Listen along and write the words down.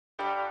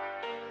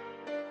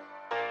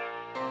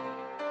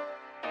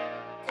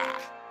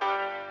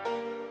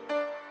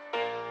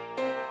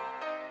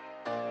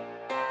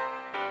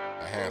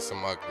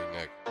handsome, ugly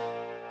nigga.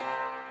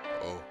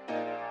 Oh.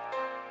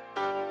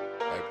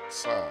 Hey,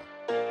 son.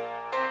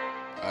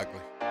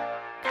 Ugly.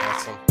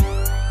 Handsome.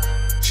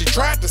 She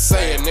tried to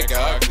say a nigga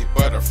ugly,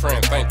 but her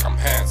friend think I'm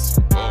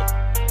handsome. Oh.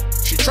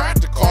 She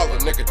tried to call a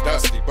nigga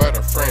dusty, but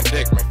her friend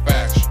dig my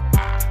fashion.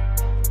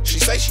 She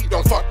say she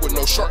don't fuck with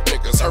no short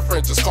niggas, her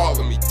friend just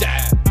calling me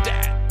dad.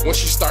 When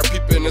she start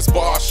peeping this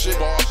ball shit,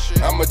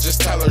 I'ma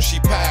just tell her she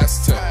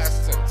past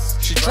tense.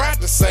 She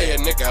tried to say a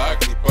nigga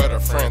ugly, but her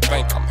friend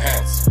think I'm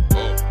handsome.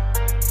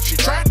 She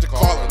tried to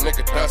call a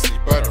nigga dusty,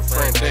 but her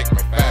friend dig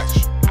my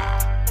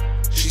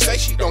fashion. She say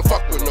she don't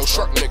fuck with no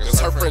short niggas,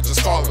 her friend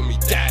just calling me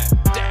dad.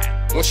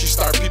 When she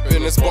start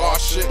peeping this ball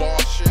shit,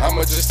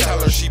 I'ma just tell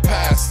her she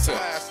past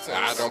tense.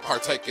 I don't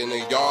partake in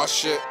the y'all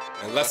shit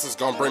unless it's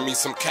gonna bring me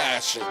some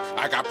cash in.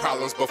 I got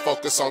problems but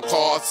focus on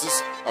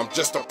causes. I'm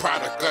just a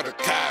product of the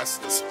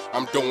casters.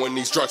 I'm doing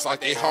these drugs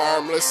like they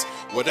harmless.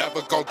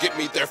 Whatever gon' get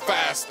me there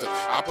faster.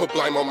 I put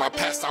blame on my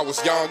past, I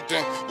was young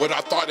then. What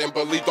I thought and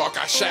believed all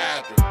got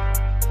shattered.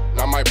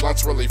 Now my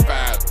blunt's really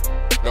fat.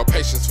 No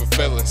patience for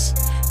feelings.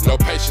 No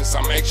patience,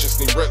 I'm anxious,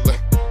 need riddling.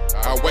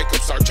 I wake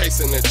up, start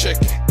chasing the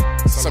chicken.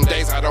 Some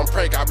days I don't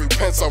pray, got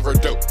repents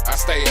overdue. I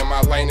stay in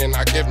my lane and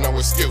I give no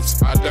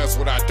excuse. I does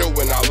what I do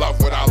and I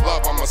love what I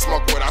love. I'ma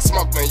smoke what I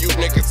smoke, man, you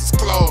niggas is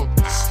close.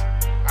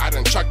 I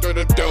done chucked her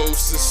the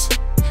doses.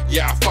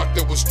 Yeah, I fucked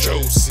it, was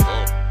juicy.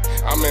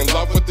 I'm in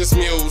love with this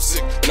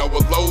music, no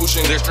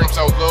illusion. This dream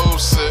so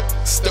lucid,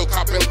 still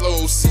copping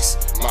Lucy's.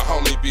 My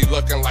homie be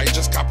looking like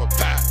just cop a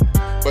pack,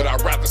 but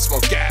I'd rather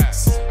smoke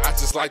gas. I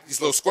just like these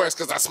little squares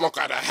cause I smoke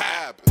out of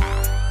habit.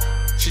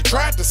 She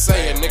tried to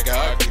say a nigga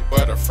ugly,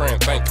 but her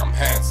friend think I'm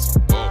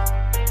handsome.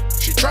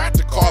 She tried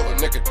to call a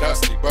nigga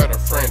dusty, but her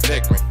friend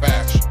dig my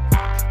fashion.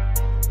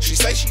 She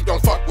say she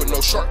don't fuck with no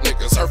short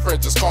niggas, her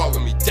friend just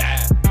calling me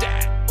dad.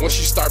 When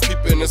she start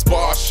peeping this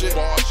ball shit,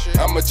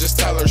 I'ma just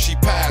tell her she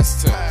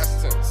past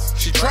tense.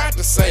 She tried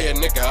to say a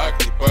nigga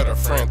ugly, but her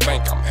friend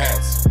think I'm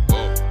handsome.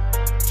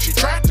 She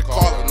tried to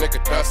call a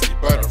nigga dusty,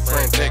 but her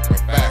friend dig my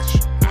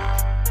fashion.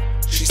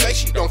 She say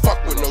she don't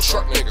fuck with no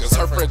short niggas,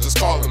 her friend just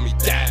calling me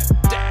dad.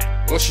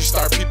 When she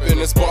start peeping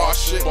this ball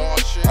shit,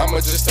 I'ma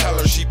just tell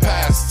her she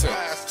past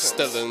tense.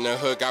 Still in the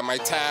hood, got my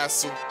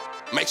tassel.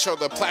 Make sure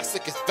the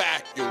plastic is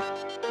vacuum.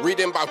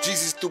 Reading about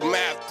Jesus through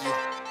Matthew.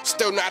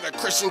 Still not a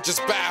Christian,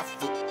 just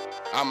baffled.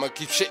 I'ma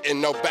keep shit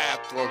in no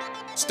bathroom.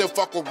 Still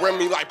fuck with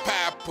Remy like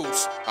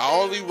papoose. I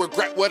only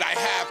regret what I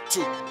have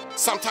to.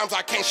 Sometimes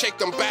I can't shake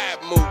them bad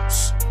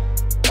moods.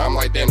 I'm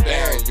like, damn,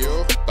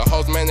 you. The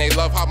hoes, man, they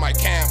love how my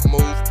camp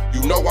move.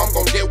 You know I'm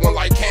gon' get one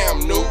like Cam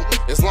New.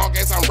 As long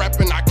as I'm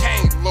rapping, I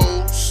can't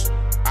lose.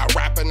 I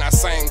rap and I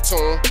sing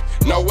tune.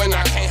 Knowing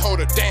I can't hold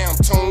a damn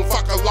tune.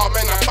 Fuck a law,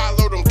 man, I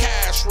follow them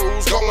cash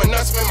rules. Going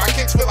nuts, man, my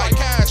kicks feel like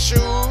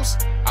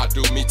cashews. I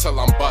do me till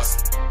I'm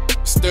busted.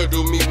 Still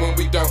do me when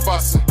we done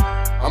fussing.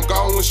 I'm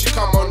gone when she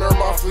come on her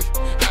monthly.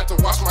 Had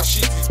to wash my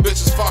sheets, these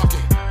bitches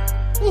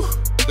fucking. Whew.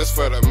 This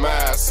for the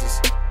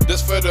masses.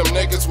 This for them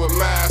niggas with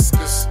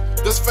masks.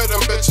 This for them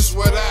bitches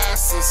with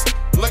asses.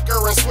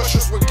 Liquor and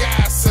swishers with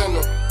gas in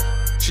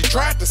them. She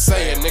tried to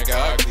say a nigga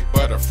ugly,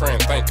 but her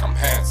friend think I'm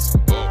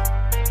handsome.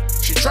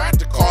 She tried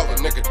to call a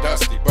nigga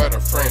dusty, but her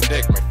friend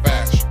dig my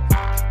fashion.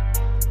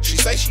 She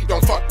say she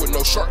don't fuck with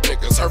no short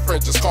niggas, her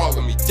friend just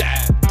calling me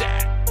dad.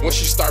 When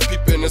she start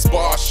peeping this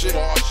ball shit,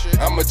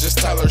 I'ma just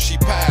tell her she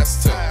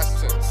past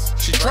tense.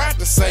 She tried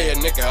to say a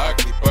nigga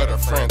ugly, but her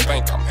friend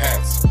think I'm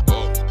handsome.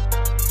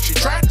 She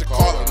tried to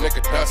call a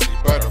nigga dusty,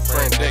 but her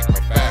friend dig my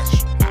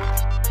fashion.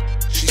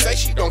 She say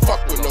she don't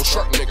fuck with no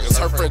short niggas,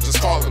 her friend just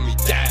calling me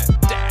dad.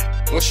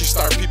 When she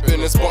start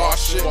peeping this ball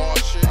shit,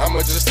 I'ma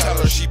just tell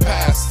her she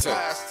past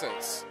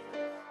tense.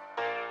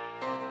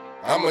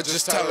 I'ma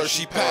just tell her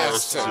she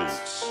past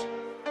tense.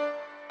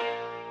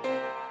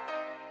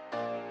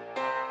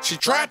 She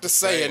tried to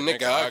say a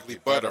nigga ugly,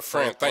 but her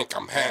friend think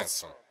I'm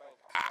handsome.